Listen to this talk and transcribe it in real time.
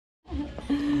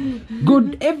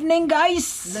Good evening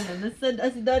guys! Nanasad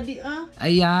si Daddy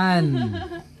Ayan.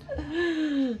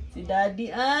 Si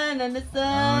Daddy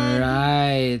nanasad.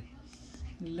 Alright.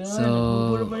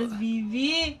 So,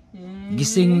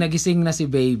 nagising na si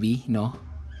baby, no?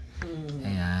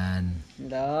 Ayan.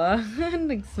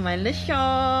 Nag-smile na siya.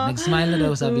 Nag-smile na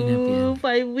daw, sabi niya.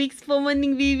 5 weeks pa man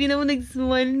ng baby na mo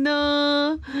nag-smile na.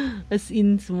 As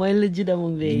in, smile na dyan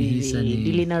among baby.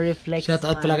 Dili na reflex. Shout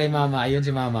out pala kay mama. Ayun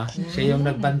si mama. Siya yung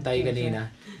nagbantay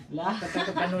kanina.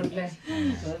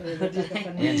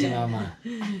 Ayan si mama.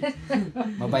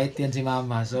 Mabait yan si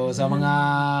mama. So sa mga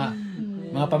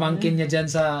pamangkin niya dyan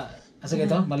sa asa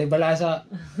ito? Malay-balay sa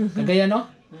Cagayan, no?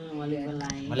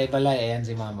 Malay-balay. Ayan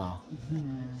si mama.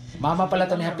 Mama pala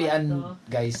to ni Happyan,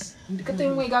 guys. Hindi ka ito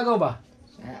yung may gagaw ba?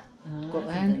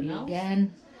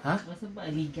 Ligan. Ha?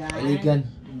 Ligan.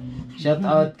 Shout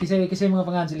out. Kasi mga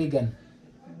pangalan si Ligan.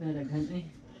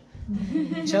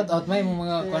 Shout out may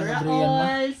mga Brian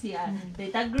ma. Si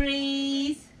Tita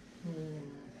Grace.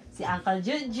 Si Uncle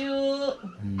Juju.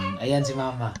 Ayan si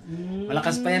mama.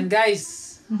 Malakas pa yan,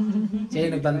 guys. Siya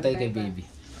yung nagbantay kay baby.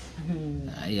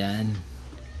 Ayan.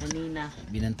 Kanina.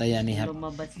 Binantayan ni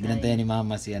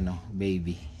mama si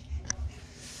baby.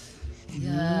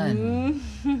 Yan.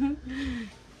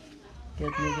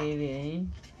 Cute ni baby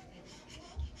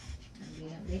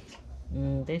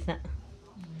taste na.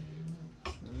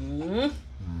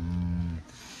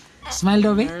 Smile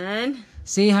daw,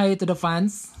 say hi to the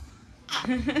fans.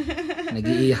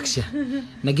 Nag-iiyak siya.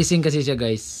 Nagising kasi siya,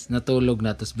 guys. Natulog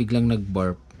na, tapos biglang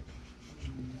nag-burp.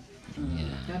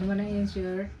 Ano mo na yun,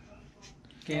 sure?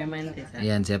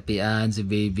 Ayan, si Happyan, si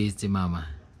baby, si mama.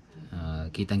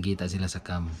 Kitang-kita sila sa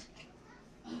cam.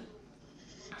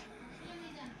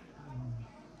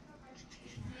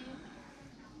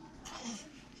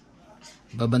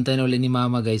 Babantayan ulit ni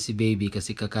mama, guys, si baby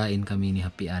kasi kakain kami ni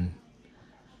Happyan.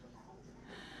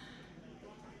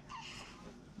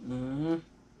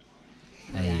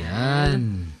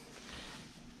 Ayan.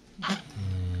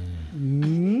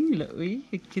 Uy,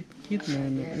 cute na.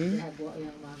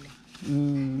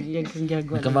 Yan kang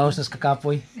gagawa. Nakabawas na sa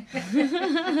kakapoy.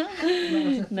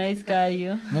 Nice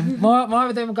kayo.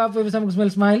 Mga tayo magkapoy basta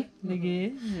mag-smile?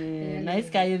 Sige. Nice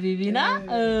kayo, baby na.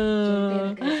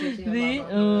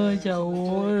 Ciao.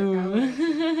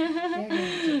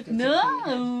 No.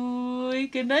 Uy,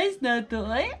 ka-nice na to.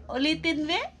 Ay, ulitin,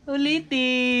 be.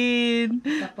 Ulitin.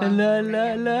 La.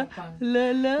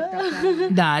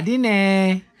 Daddy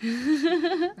ne.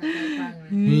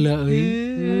 La,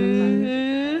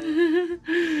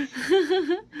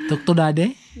 Talk to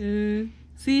daddy.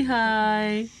 Say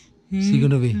hi. Sige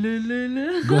na, be.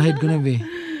 Go ahead ko na, be.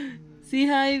 Say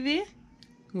hi, be.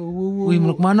 Uy,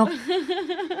 manok-manok.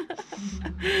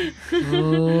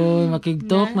 Uy,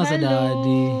 makigtok na sa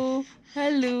daddy.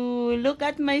 Hello. Look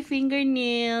at my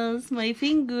fingernails. My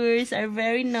fingers are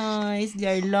very nice.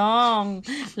 They are long.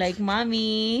 Like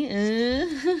mommy.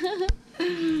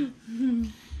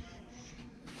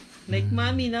 Like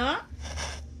mommy, no?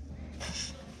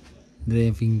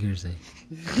 Dre fingers eh.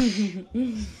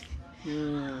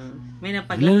 May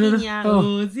napaglaki niya.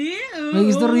 Oh. See? May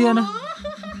istorya na.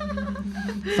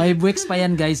 5 weeks pa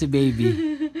yan, guys, si baby.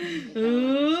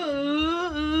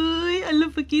 Uy, alam,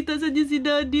 pakita sa niya si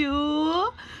daddy,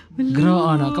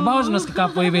 Gro, kabawas mas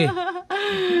kakapoy, be.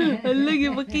 Alam,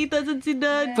 ipakita sa si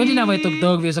daddy. Pwede na may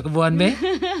tugtog, be, sa kabuhan, be?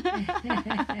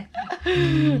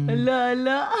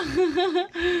 Ala.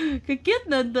 Kakit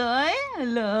na to, ay.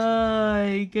 Ala,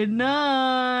 ay.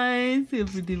 Ka-nice.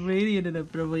 Pwede ba yun na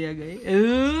napraboya, guys.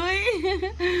 Uy.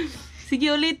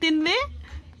 Sige, ulitin, be.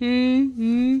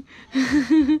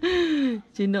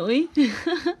 Sino, uy?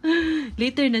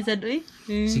 Later na sad, uy.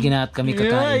 Sige na at kami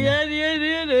kakain na.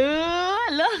 Yan.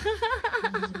 Ala.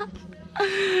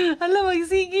 Ala,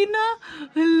 magsige na.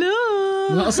 Ala.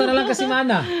 Mga usa na lang kasi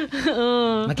mana.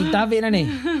 Makigtabi na ni.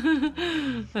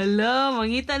 Ala,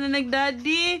 mangita na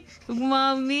nagdaddy. Ug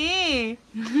mami.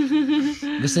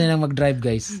 Gusto niya nang mag-drive,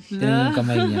 guys. Tingnan yung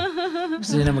kamay niya.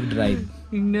 Gusto niya na mag-drive.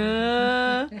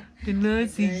 Na,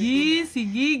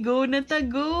 sige, go na ta,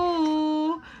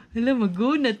 go. Ala,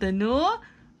 mag-go na ta, no?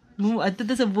 Ato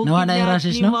ta sa bukid Nawa na yung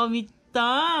rushes, no?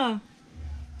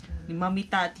 Ni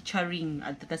Mamita teacharing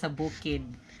ato ta sa bukid.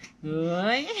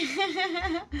 Uy.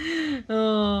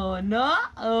 No?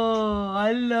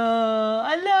 Ala,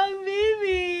 ang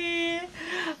baby.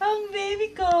 Ang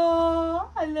baby ko.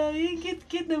 Ala, yung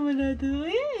cute naman na to.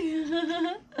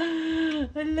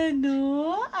 Ala,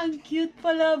 no? Ang cute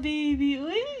pala, baby.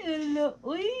 Uy, ala,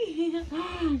 uy.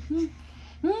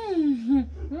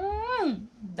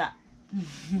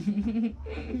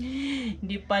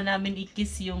 Hindi pa namin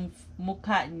ikis yung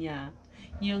mukha niya.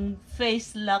 yung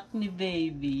face lock ni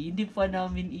baby. Hindi pa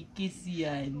namin ikis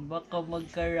yan. Baka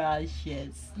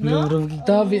magka-rashes. No? Luro,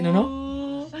 tabi na, no?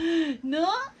 Oh, no?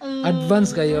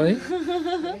 Advance kayo, eh.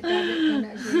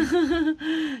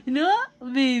 No?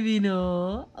 Baby,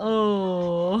 no?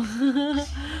 Oh.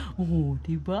 Oh,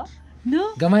 diba?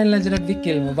 No? Gamay lang siya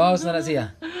nagdikil, mabawas na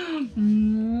siya.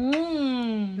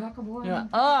 Mm. Duha ka buwan.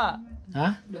 Ah.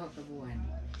 Ha? Duha ka buwan.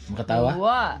 Makatawa?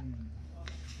 Wa.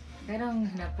 Pero ang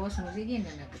napos mo, sige na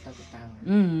nakutaw-tawa.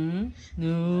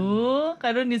 No,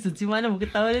 karon ni sud si mana mo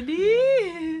katawa na di.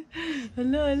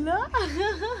 Hala.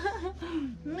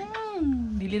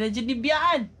 Dili na jud ni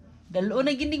biyaan. Dalo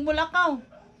na gining mo lakaw.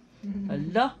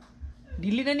 Hala.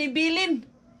 Dili na ni bilin.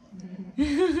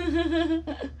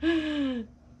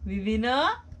 Bibi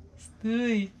na?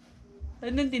 Stoy.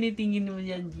 Anong tinitingin mo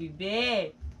yan, Bibi?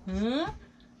 Huh?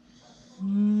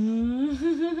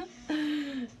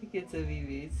 Ikit sa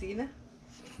Bibi. Sige na.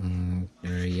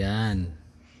 Pero yan.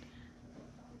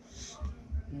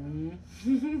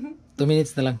 2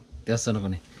 minutes na lang. Tiyasan ako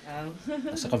ni.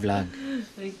 Asa ka vlog.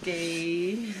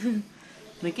 Okay.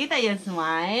 Nakita yung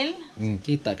smile?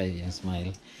 Kita kayo yung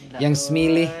smile. Yung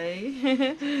smiley.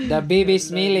 The baby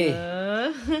smiley.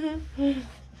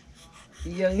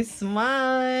 Yung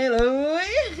smile. Uy.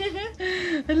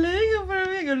 Alay, yung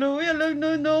parang galoy. Alam,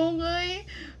 no, ngay.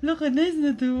 Look, nice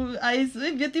na to. Eyes.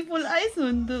 Uy, beautiful eyes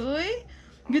mo to. Uy.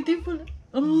 Beautiful.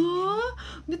 Oh,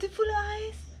 beautiful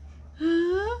eyes.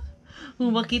 Huh?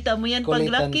 Oh, makita mo yan Kulitan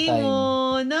paglaki time.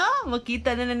 mo. No?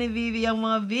 Makita na ni Bibi ang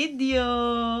mga video.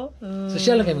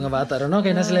 Social lang kayo mga bata. No?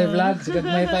 Kaya nasa live vlog. Sigag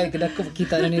may pa. Kada ko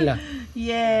kita na nila.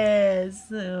 Yes.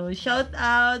 So, shout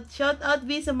out. Shout out,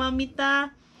 B, sa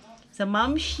Mamita. Sa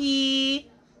Mamshi.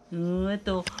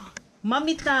 Ito.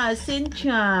 Mamita,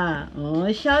 Cynthia. Oh,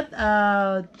 shout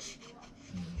out.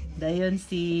 Dayon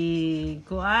si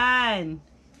Kuan.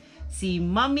 Si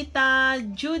Mamita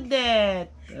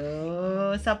Judith.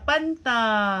 Oh, sa Panta.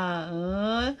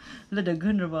 Oh,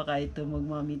 ladaghan ra ba ka ito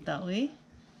magmamita, oy?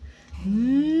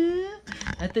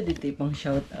 Ato dito pang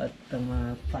shout out ng mga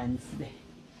fans de.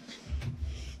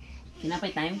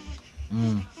 Kinapay time?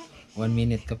 1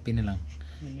 minute kape na lang.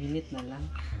 1 minute na lang.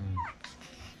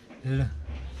 Lala.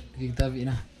 Nagigtabi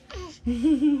na.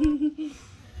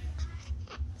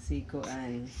 Si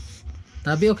Kuan.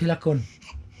 Tabi o hilakon.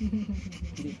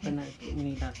 Hindi pa na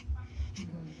nilak.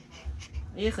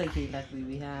 Ayos ang hilak,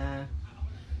 baby, ha?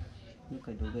 Ano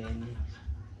ka dugan?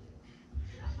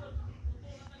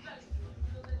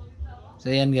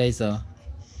 So yan guys, oh.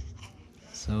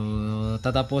 So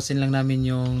tatapusin lang namin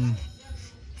yung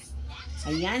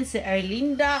Ayan, si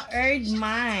Erlinda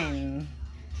Erdman.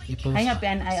 i-post. Hi, happy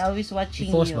and I always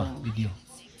watching I-post you. ba? Video.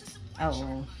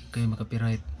 Oo. Kayo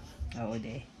makapiright. Oo,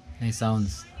 de. Nice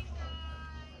sounds.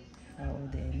 Oo,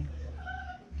 din.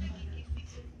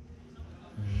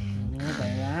 Ano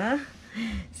ba?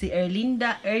 Si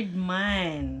Erlinda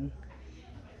Erdman.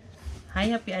 Hi,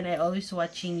 happy and I always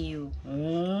watching you.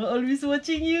 Oh, always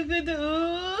watching you. Good.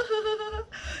 Oh.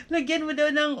 Lagyan mo daw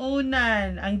ng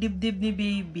unan ang dibdib ni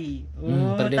baby.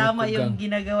 Oh, para di tama magkugang. yung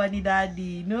ginagawa ni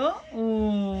daddy, no?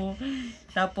 Oh.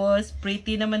 Tapos,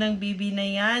 pretty naman ang baby na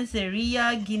yan. Si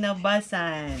Ria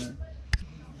Ginabasan.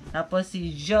 Tapos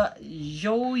si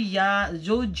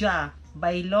Joja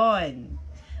Bailon.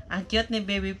 Ang cute ni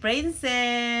baby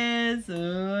princess.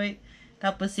 Uy.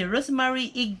 Tapos si Rosemary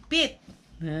Igpit.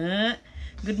 Ha?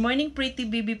 Good morning, pretty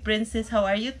baby princess. How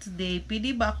are you today?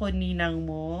 Pili ba ako ninang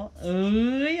mo?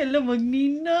 Uy, alam,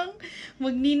 magninang.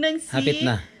 Magninang si Hapit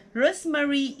na.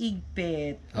 Rosemary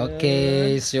Igpit.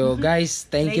 Okay, so guys,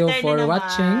 thank you Later for na naman.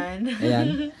 watching. Ayan.